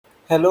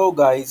Hello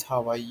guys,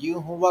 how are you?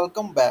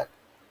 Welcome back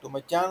to my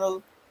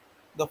channel,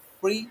 the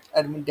free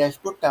admin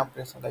dashboard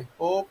templates, and I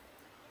hope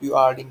you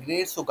are doing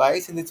great. So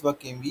guys, in this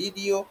working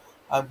video,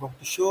 I'm going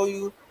to show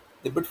you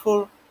the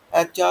beautiful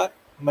HR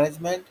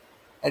management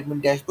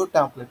admin dashboard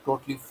template,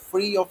 totally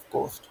free of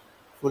cost,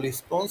 fully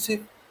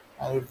responsive,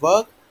 and will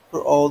work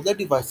for all the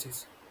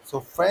devices. So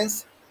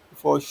friends,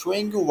 before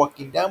showing you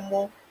working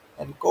demo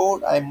and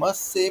code, I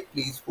must say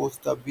please watch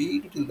the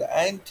video till the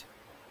end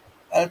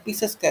and please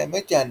subscribe my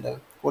channel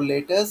for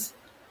latest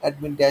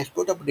admin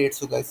dashboard updates.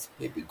 So guys,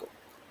 here we go.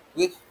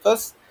 Okay,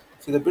 first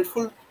see the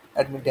beautiful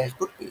admin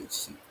dashboard page.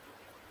 See,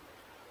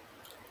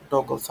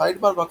 toggle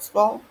sidebar works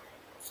well.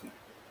 See,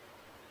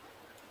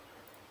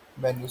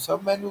 menu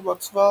submenu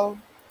works well,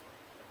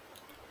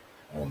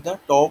 and the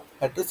top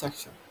header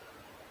section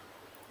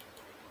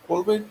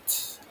full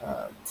width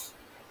and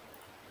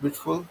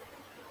beautiful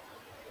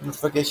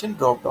notification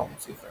drop down.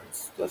 See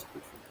friends, just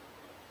beautiful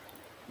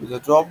with the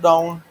drop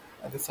down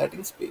and the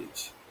settings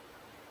page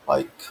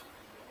like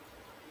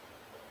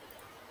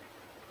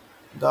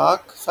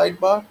dark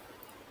sidebar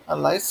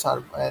and light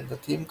sidebar, and the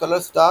theme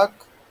colors dark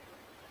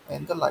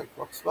and the light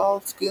works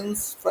well.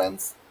 Skins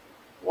friends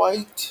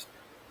white.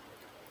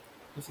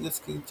 You see the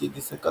skin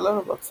changes the color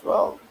works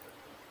well,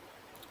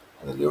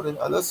 and the layout and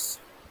others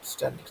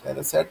standard and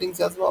the settings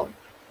as well.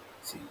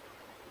 See,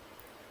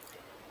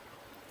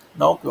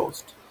 now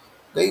closed.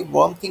 Okay,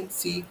 one thing,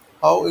 see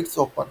how it's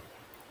open.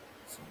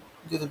 See,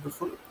 just a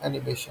beautiful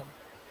animation.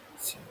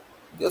 See,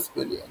 just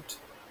brilliant.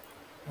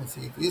 And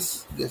see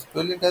this, just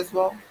brilliant as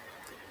well.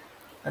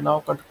 And now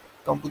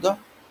come to the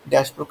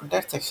dashboard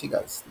content section,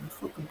 guys.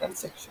 Beautiful content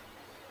section.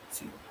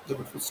 See the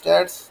beautiful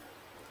stats,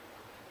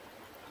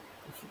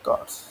 beautiful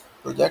cards,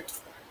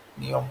 projects,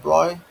 new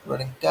employee,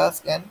 running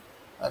task, and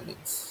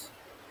earnings.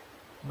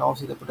 Now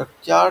see the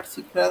product chart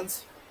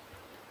sequence,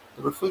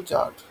 the beautiful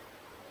chart.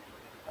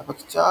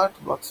 Apex chart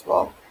works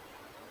well.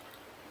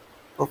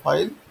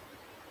 Profile,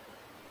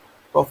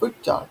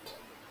 profit chart.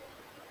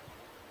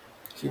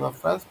 See my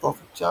friends,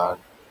 profit chart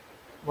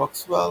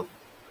works well.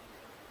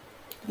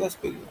 Yes,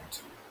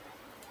 brilliant.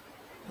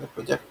 The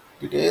project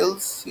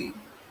details, see,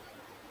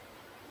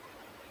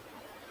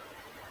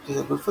 it is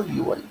a beautiful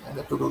UI. And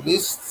the to-do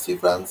list, see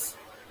friends,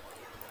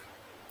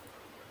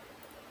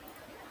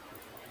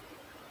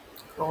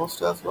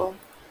 closed as well.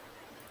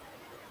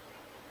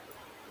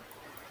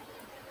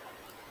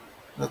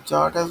 The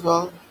chart as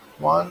well,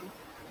 1,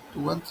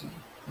 2, and 3.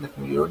 Let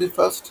me reload it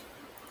first.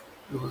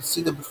 You will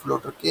see the beautiful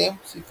order came.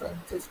 See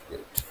friends, that's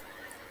great.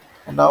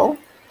 And now,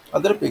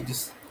 other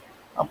pages.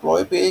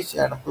 Employee page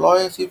and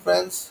employee, see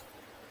friends,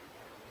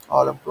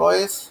 all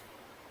employees.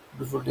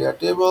 Beautiful data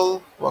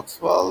table, works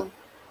well.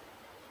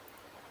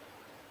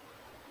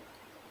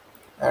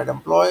 Add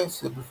employee,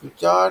 see the beautiful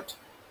chart,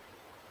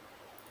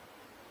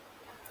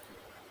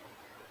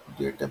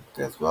 data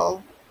as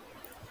well.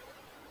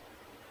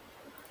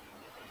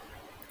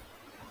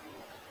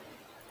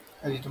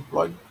 Edit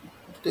employee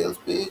details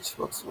page,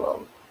 works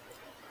well.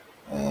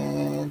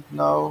 And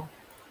now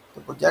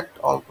the project,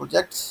 all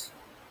projects.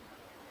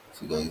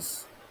 See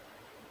guys,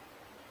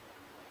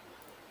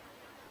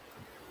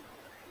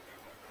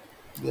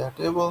 data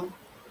table,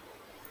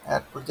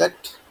 add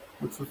project,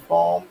 beautiful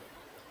form,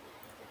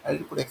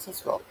 edit projects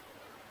as well.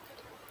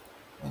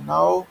 And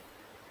now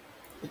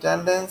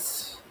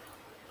attendance,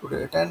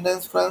 today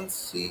attendance friends,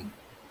 see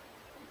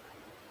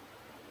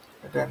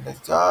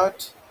attendance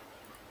chart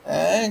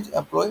and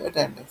employee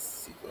attendance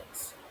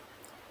sequence.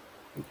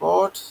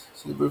 Report,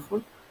 see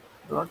beautiful,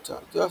 do not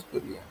charge, just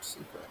brilliant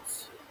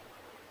sequence,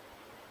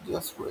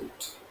 just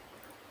great.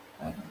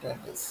 And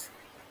attendance.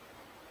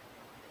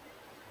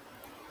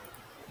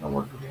 Now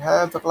what do we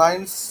have? The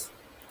clients,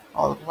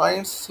 all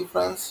clients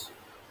sequence,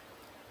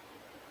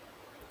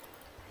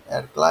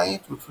 add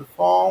client, beautiful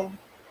form,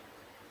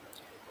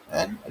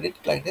 and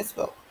edit client as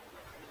well.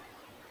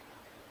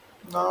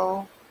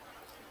 Now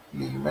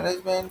leave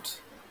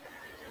management,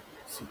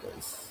 see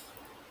guys,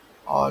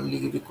 all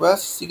leave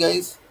requests, see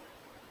guys,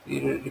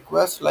 leave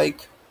requests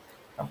like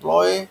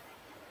employee,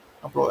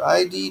 employee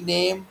ID,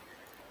 name,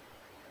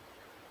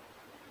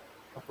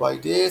 employee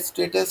date,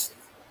 status,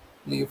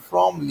 leave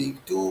from,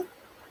 leave to,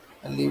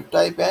 and leave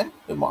type and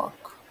remark.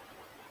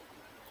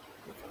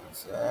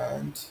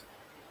 And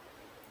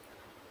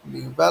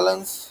leave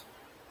balance,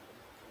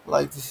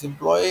 like this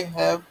employee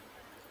have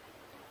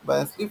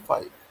balance leave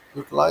 5,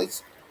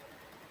 utilize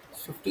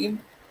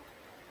 15,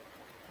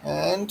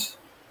 and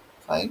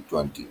sign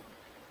 20.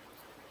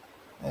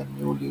 And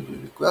new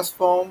leave request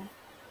form,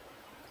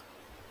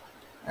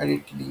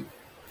 edit leave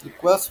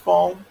request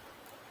form,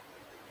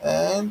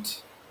 and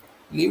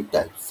leave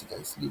types,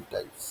 guys, leave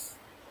types.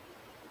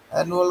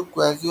 Annual,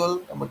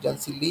 casual,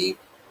 emergency leave,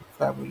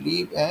 family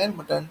leave, and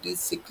maternity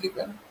sick leave.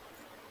 And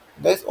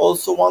guys,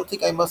 also one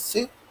thing I must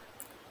say,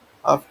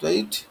 after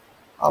it,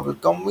 I will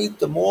come with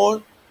the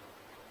more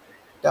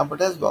template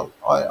as well.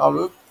 I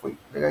will free.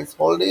 Guys,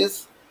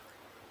 holidays,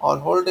 all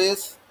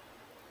holidays,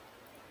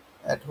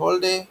 at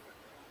holiday,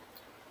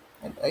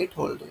 and 8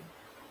 holiday.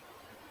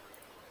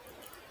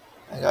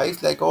 And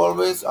guys, like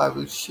always, I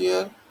will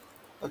share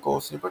the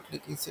course snippet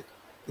link inside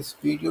this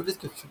video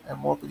description and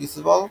more pages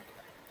as well.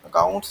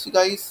 Accounts, you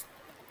guys,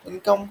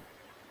 income,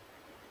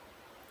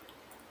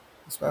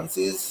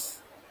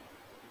 expenses,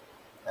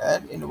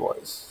 and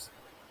invoice,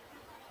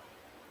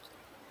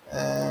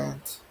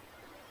 and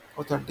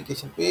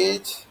authentication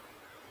page,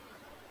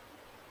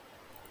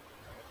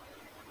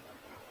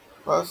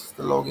 plus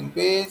the login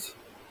page.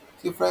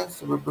 See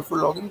friends, a beautiful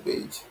login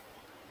page.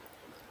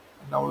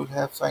 And now we'll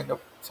have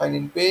sign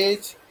in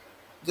page.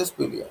 Just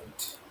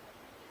brilliant.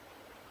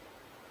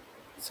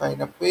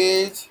 Sign up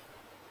page.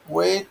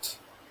 Wait.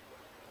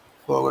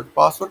 Forward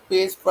password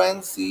page,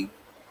 friends. See.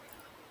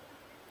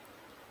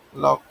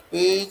 Locked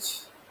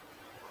page.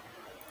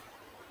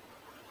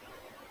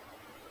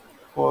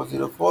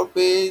 404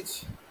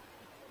 page.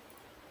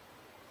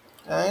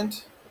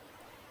 And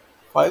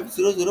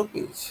 500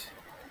 page.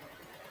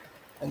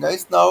 And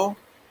guys, now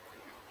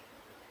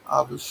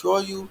I will show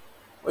you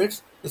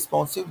its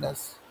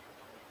responsiveness.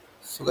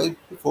 So guys,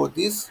 before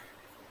this,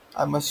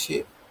 I must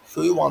show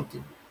you one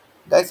thing.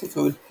 Guys, if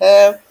you will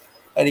have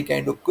any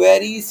kind of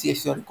query,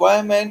 CSS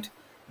requirement,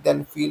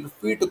 then feel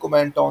free to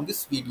comment on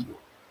this video.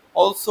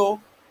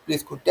 Also,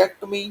 please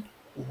contact me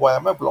via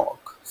my blog.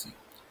 See,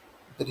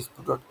 there is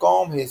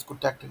boot.com. Here is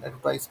contact and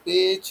advertise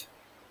page.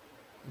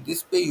 In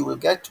this page, you will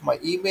get my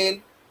email,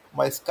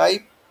 my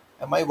Skype,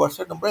 and my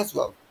WhatsApp number as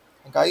well.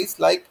 And guys,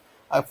 like,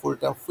 I'm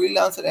full-time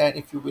freelancer, and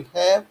if you will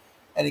have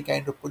any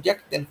kind of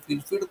project, then feel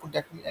free to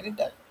contact me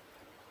anytime.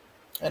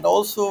 And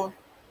also,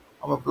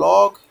 on my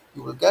blog,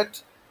 you will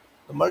get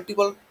the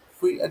multiple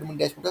free admin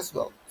dashboard as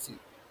well. See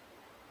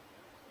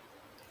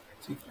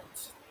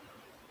friends,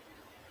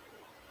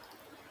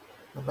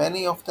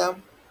 many of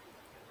them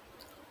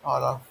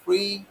are a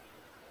free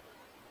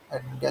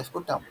admin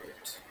dashboard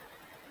template.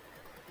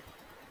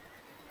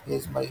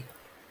 Here's my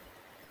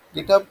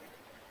GitHub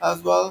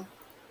as well.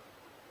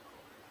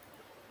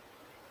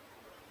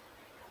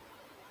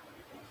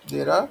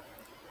 There are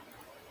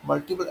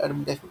multiple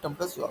admin dashboard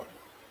templates as well.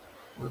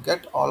 You will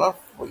get all are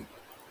free,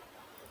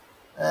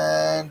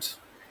 and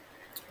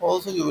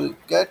also you will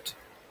get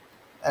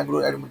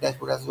Angular admin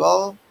dashboard as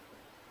well.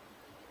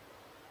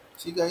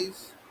 See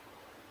guys,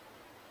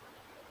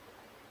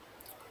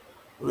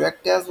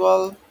 React as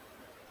well,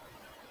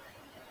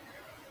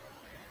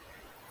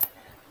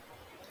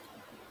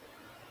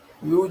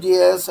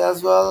 Vue.js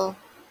as well,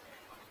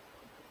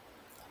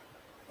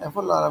 and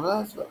for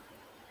Laravel as well.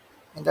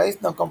 And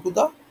guys, now come to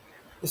the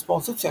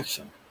responsive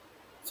section.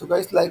 So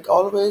guys, like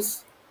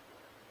always,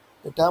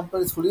 the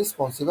template is fully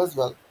responsive as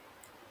well.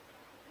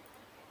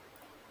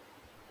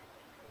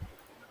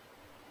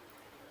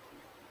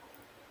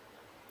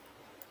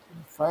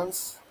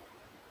 Friends,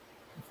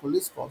 fully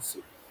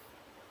responsive.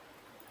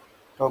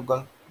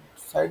 Toggle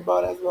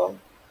sidebar as well.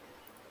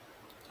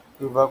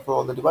 We work for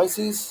all the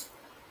devices.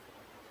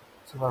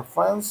 So my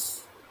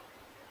friends,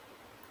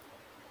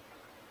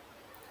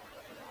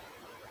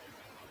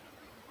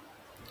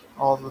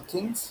 all the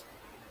things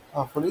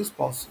are fully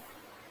responsive.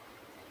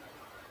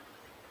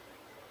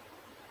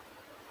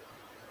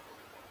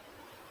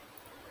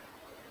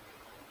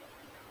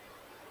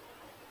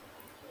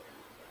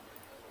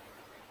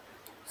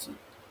 See.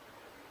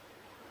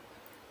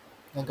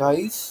 And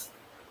guys,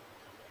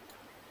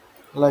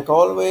 like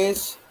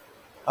always,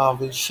 I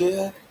will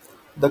share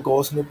the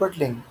course snippet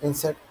link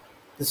inside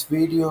this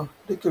video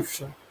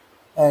description.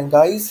 And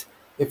guys,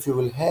 if you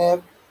will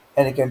have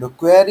any kind of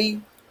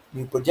query,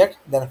 new project,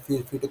 then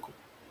feel free to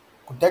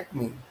contact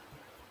me.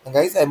 And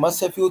guys, I must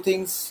say a few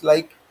things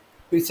like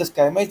please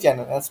subscribe my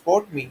channel and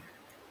support me.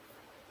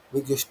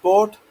 With your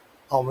support,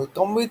 I will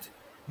come with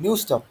new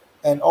stuff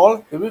and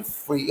all will be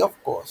free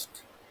of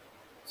cost.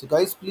 So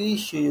guys, please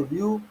share your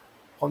view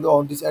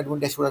on this admin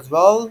dashboard as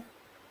well.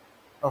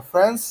 Now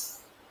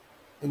friends,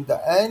 in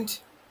the end,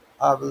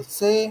 I will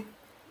say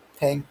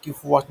thank you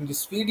for watching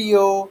this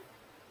video.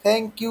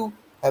 Thank you.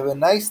 Have a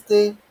nice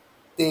day.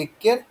 Take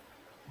care.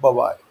 Bye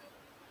bye.